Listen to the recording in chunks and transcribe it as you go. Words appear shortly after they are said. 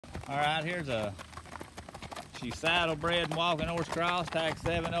All right, she's saddlebred and walking horse cross, tag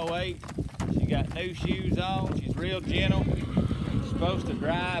 708. She got new shoes on. She's real gentle. She's supposed to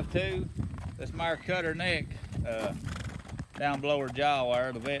drive too. This mare cut her neck down below her jaw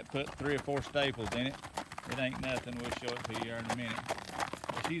wire. The vet put 3 or 4 staples in it. It ain't nothing. We'll show it to you here in a minute.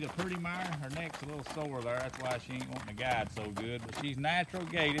 But she's a pretty mare. Her neck's a little sore there. That's why she ain't wanting to guide so good. But she's natural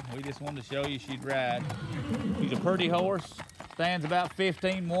gaited. We just wanted to show you she'd ride. She's a pretty horse. Stands about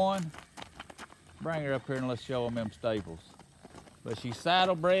 15-1. Bring her up here and let's show them staples. But she's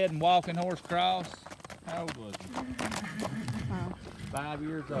saddlebred and walking horse cross. How old was she? 5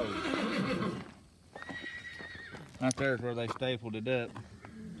 years old. Right there's where they stapled it up.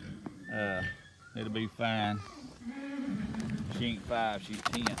 It'll be fine. She ain't 5, she's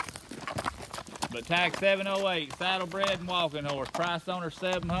 10. But tag 708, saddlebred and walking horse. Price on her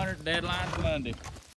 $700, deadline's Monday.